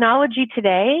 technology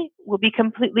today will be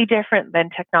completely different than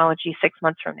technology 6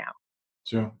 months from now.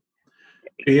 Sure.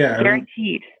 Yeah.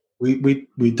 Guaranteed.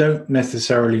 We don't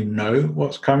necessarily know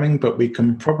what's coming, but we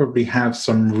can probably have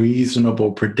some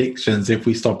reasonable predictions if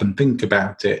we stop and think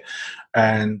about it.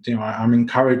 And I'm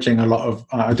encouraging I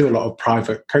do a lot of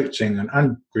private coaching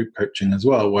and group coaching as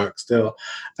well, work still.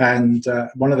 And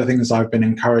one of the things I've been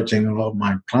encouraging a lot of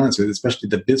my clients with, especially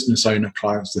the business owner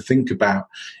clients, to think about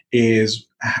is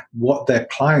what their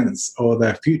clients or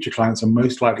their future clients are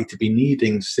most likely to be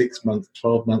needing 6 months,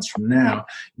 12 months from now,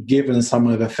 given some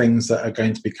of the things that are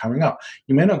going to be coming up.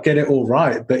 You may not get it all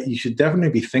right, but you should definitely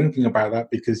be thinking about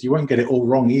that, because you won't get it all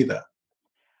wrong either.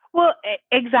 Well,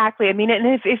 exactly. I mean,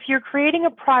 and if you're creating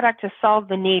a product to solve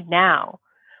the need now,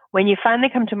 when you finally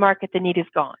come to market, the need is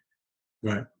gone.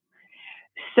 Right.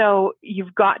 So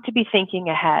you've got to be thinking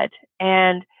ahead.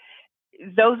 And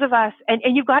those of us, and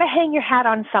you've got to hang your hat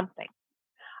on something.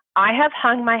 I have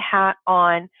hung my hat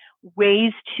on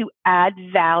ways to add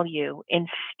value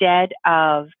instead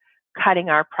of cutting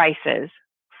our prices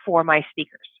for my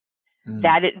speakers.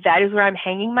 That is where I'm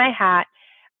hanging my hat.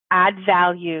 Add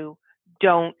value.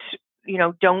 Don't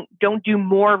do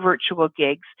more virtual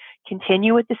gigs.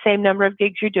 Continue with the same number of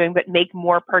gigs you're doing, but make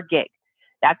more per gig.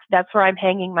 That's where I'm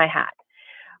hanging my hat.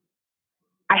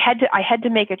 I had to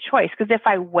make a choice, because if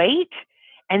I wait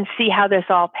and see how this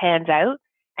all pans out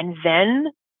and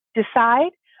then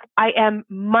decide, I am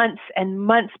months and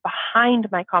months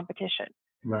behind my competition.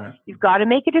 Right. You've got to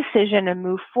make a decision and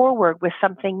move forward with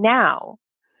something now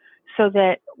so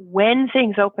that when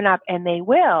things open up, and they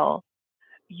will,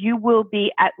 you will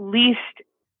be at least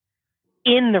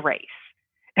in the race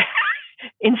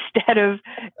instead of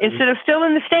still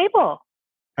in the stable.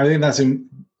 I think that's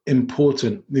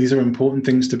important. These are important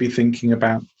things to be thinking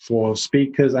about for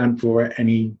speakers and for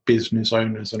any business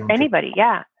owners and anybody.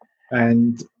 Yeah.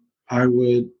 And I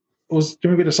would also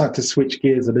maybe just like to switch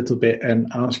gears a little bit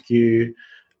and ask you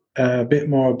a bit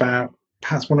more about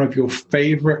perhaps one of your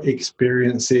favorite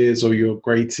experiences or your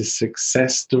greatest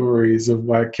success stories of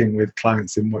working with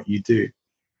clients in what you do.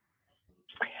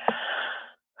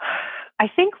 I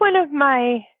think I've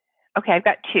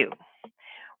got two.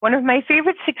 One of my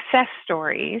favorite success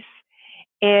stories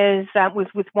was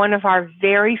with one of our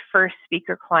very first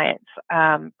speaker clients,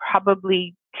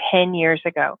 probably 10 years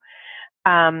ago.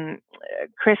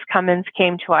 Chris Cummins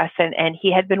came to us, and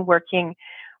he had been working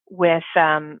with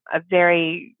a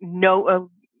very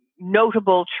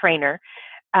notable trainer,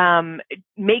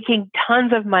 making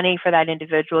tons of money for that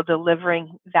individual,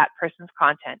 delivering that person's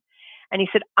content. And he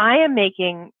said, I am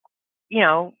making,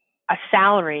 a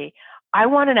salary. I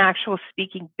want an actual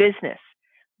speaking business.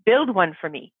 Build one for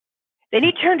me. Then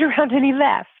he turned around and he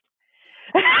left.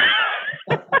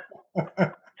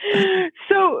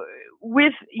 So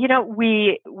we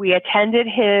attended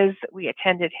his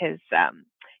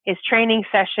training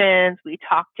sessions. We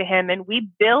talked to him, and we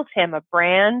built him a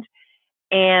brand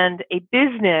and a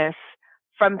business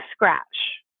from scratch.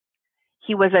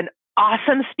 He was an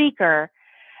awesome speaker,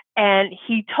 and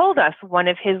he told us one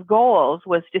of his goals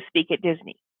was to speak at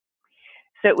Disney.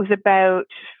 So it was about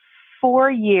 4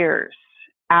 years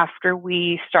after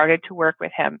we started to work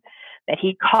with him that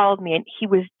he called me, and he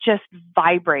was just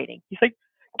vibrating. He's like,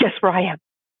 guess where I am?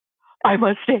 I'm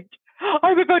on stage.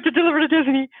 I'm about to deliver to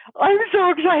Disney. I'm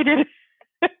so excited.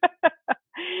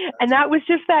 And that was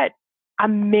just that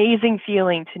amazing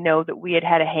feeling to know that we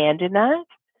had a hand in that.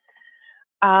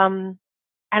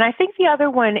 And I think the other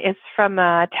one is from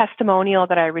a testimonial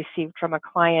that I received from a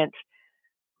client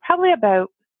probably about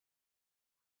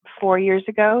 4 years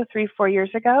ago, 3-4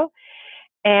 years ago.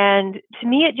 And to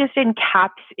me, it just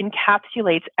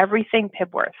encapsulates everything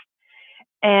Pibworth.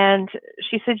 And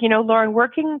she said, Lauren,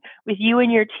 working with you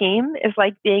and your team is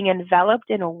like being enveloped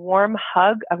in a warm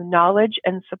hug of knowledge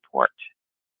and support.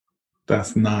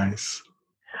 That's nice.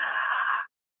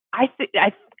 I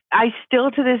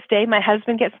still, to this day, my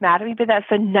husband gets mad at me, but that's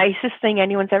the nicest thing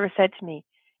anyone's ever said to me,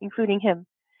 including him.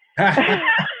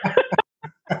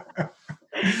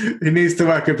 He needs to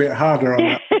work a bit harder on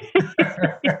that.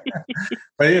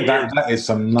 But yeah, that is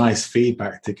some nice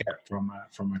feedback to get from a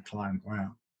client.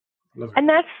 Wow. Love it. And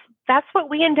that's what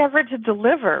we endeavor to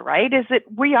deliver, right? Is that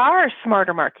we are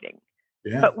smarter marketing,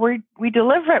 but we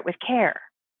deliver it with care,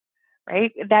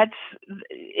 right?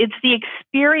 It's the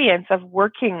experience of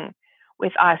working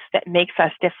with us that makes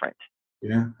us different.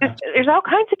 Yeah. There's all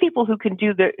kinds of people who can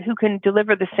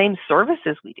deliver the same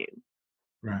services we do.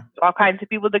 Right. There's all kinds of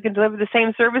people that can deliver the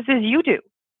same services you do,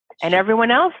 and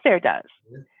everyone else there does.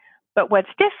 Yeah. But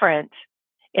what's different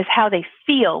is how they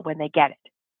feel when they get it.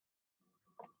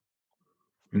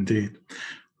 Indeed.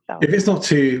 So, if it's not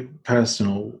too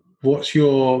personal, what's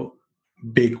your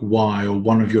big why, or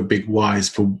one of your big whys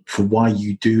for why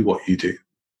you do what you do?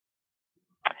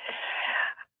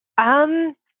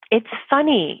 It's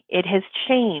funny. It has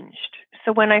changed.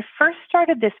 So when I first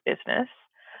started this business,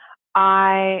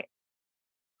 I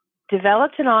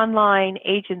developed an online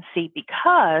agency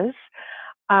because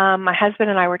my husband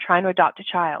and I were trying to adopt a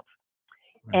child.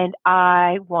 Right. And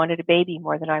I wanted a baby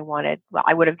more than I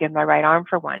would have given my right arm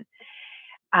for one.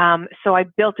 So I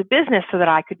built a business so that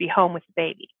I could be home with the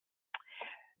baby.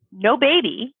 No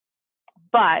baby,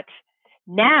 but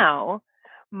now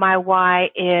my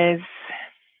why is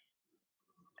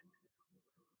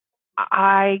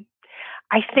I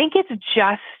think it's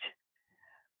just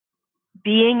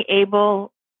being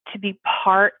able to be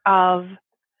part of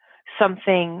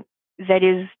something that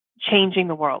is changing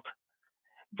the world.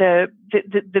 The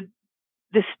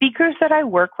speakers that I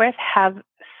work with have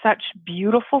such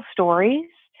beautiful stories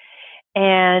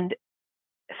and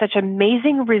such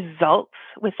amazing results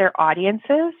with their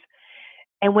audiences.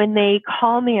 And when they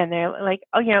call me and they're like,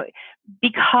 oh,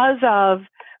 because of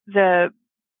the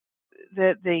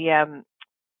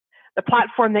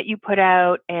platform that you put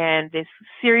out and this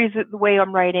series of the way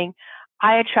I'm writing,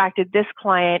 I attracted this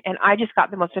client and I just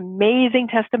got the most amazing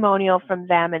testimonial from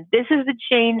them. And this is the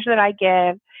change that I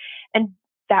give. And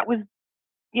that was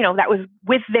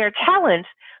with their talent,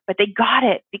 but they got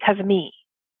it because of me.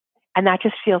 And that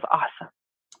just feels awesome.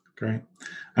 Great.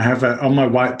 I have on my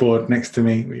whiteboard next to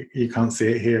me, you can't see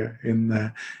it here in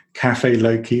the Cafe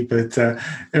Loki, but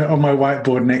on my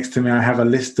whiteboard next to me, I have a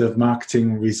list of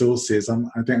marketing resources. I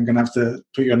think I'm going to have to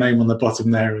put your name on the bottom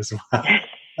there as well.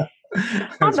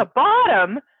 On the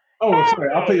bottom? Oh, hey. Sorry,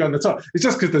 I'll put you on the top. It's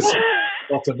just because the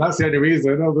bottom. That's the only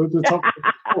reason. Oh, the top.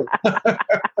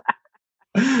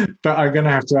 But I'm going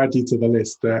to have to add you to the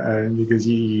list because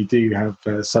you do have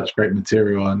such great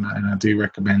material, and I do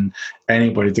recommend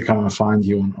anybody to come and find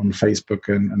you on Facebook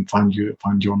and find you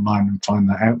online and find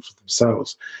that out for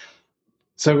themselves.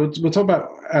 So we'll talk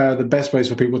about the best ways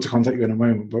for people to contact you in a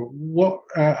moment. But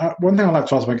one thing I'd like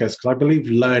to ask my guests, because I believe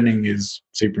learning is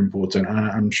super important, and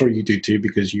I'm sure you do too,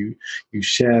 because you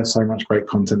share so much great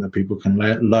content that people can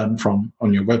learn from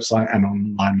on your website and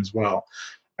online as well.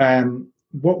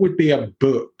 What would be a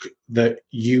book that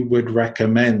you would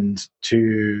recommend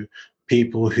to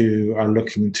people who are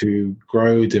looking to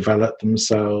grow, develop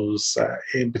themselves,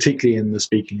 particularly in the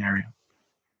speaking area?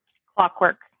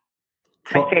 Clockwork.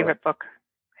 My favorite book.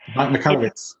 Mike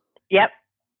Michalowicz. Yep.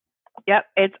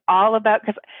 It's all about,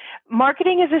 because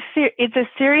marketing is a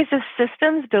series of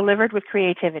systems delivered with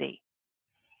creativity.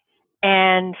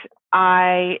 And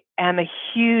I am a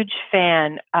huge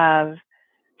fan of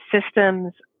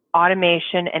systems,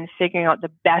 automation, and figuring out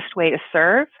the best way to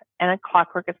serve. And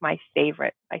Clockwork is my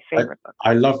favorite book.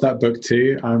 I love that book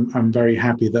too. I'm very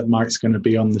happy that Mike's going to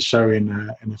be on the show in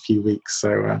a few weeks, so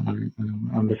I'm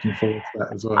looking forward to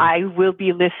that as well. I will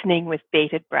be listening with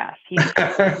bated breath. He's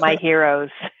one of my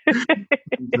heroes.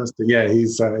 Fantastic. Yeah,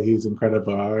 he's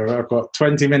incredible. I've got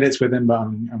 20 minutes with him, but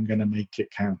I'm going to make it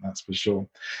count. That's for sure.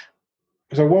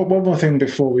 So one more thing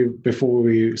before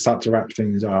we start to wrap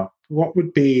things up. What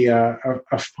would be a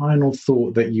final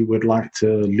thought that you would like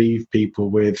to leave people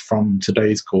with from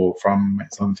today's call, from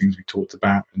some things we talked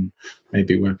about, and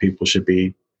maybe where people should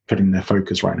be putting their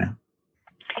focus right now?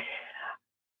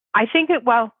 I think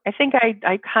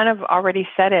I kind of already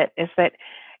said it, is that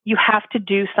you have to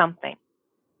do something.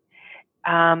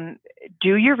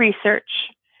 Do your research,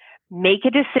 make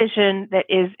a decision that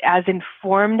is as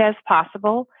informed as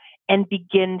possible, and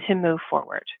begin to move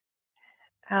forward.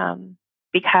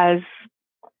 Because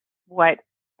what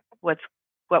was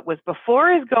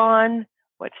before is gone,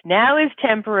 what's now is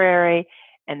temporary,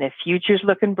 and the future's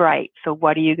looking bright. So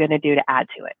what are you going to do to add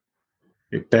to it?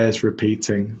 It bears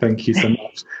repeating. Thank you so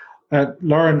much.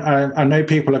 Lauren, I know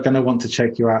people are going to want to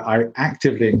check you out. I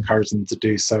actively encourage them to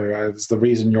do so. The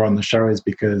reason you're on the show is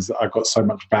because I got so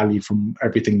much value from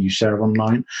everything you share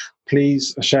online.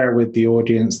 Please share with the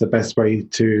audience the best way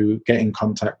to get in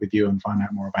contact with you and find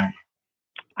out more about you.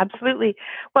 Absolutely.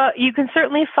 Well, you can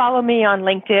certainly follow me on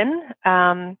LinkedIn,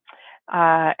 and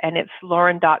it's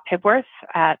Lauren.Pibworth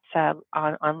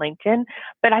on LinkedIn.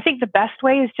 But I think the best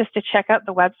way is just to check out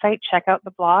the website, check out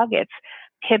the blog. It's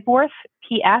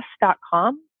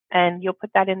pibworthps.com, and you'll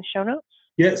put that in the show notes.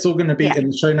 Yeah, it's all going to be in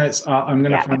the show notes. I'm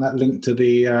going to find that link to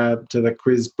the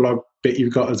quiz blog bit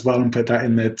you've got as well, and put that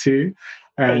in there too.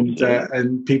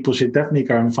 And people should definitely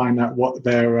go and find out what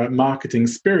their marketing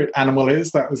spirit animal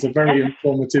is. That was a very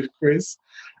informative quiz.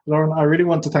 Lauren, I really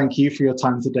want to thank you for your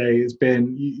time today.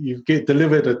 You've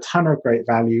delivered a ton of great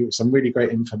value, some really great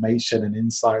information and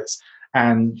insights,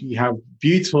 and you have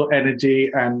beautiful energy,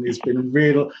 and it's been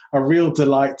a real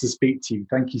delight to speak to you.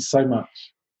 Thank you so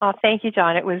much. Oh, thank you,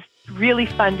 John. It was really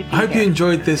fun to be here. I hope you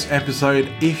enjoyed this episode.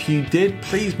 If you did,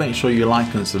 please make sure you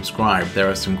like and subscribe. There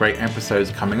are some great episodes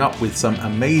coming up with some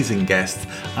amazing guests,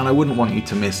 and I wouldn't want you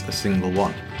to miss a single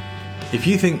one. If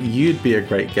you think you'd be a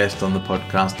great guest on the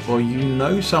podcast, or you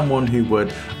know someone who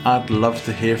would, I'd love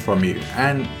to hear from you.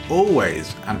 And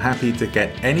always, I'm happy to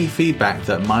get any feedback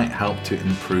that might help to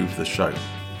improve the show.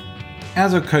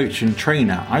 As a coach and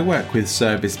trainer, I work with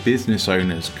service business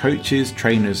owners, coaches,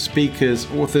 trainers, speakers,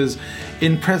 authors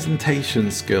in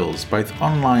presentation skills, both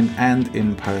online and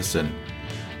in person.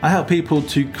 I help people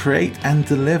to create and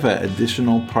deliver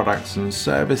additional products and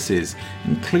services,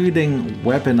 including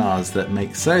webinars that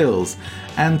make sales,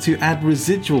 and to add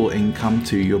residual income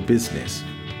to your business.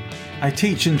 I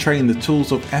teach and train the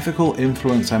tools of ethical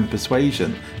influence and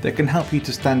persuasion that can help you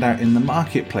to stand out in the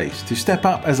marketplace, to step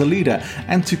up as a leader,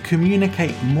 and to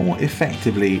communicate more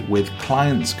effectively with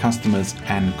clients, customers,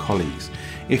 and colleagues.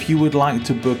 If you would like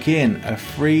to book in a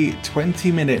free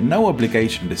 20-minute no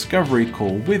obligation discovery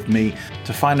call with me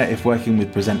to find out if working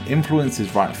with Present Influence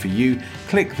is right for you,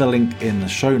 click the link in the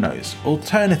show notes.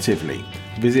 Alternatively,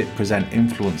 visit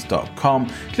presentinfluence.com,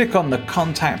 click on the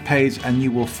contact page, and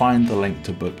you will find the link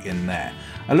to book in there.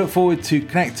 I look forward to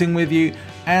connecting with you,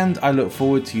 and I look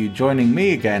forward to you joining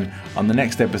me again on the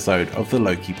next episode of the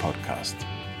Loki Podcast.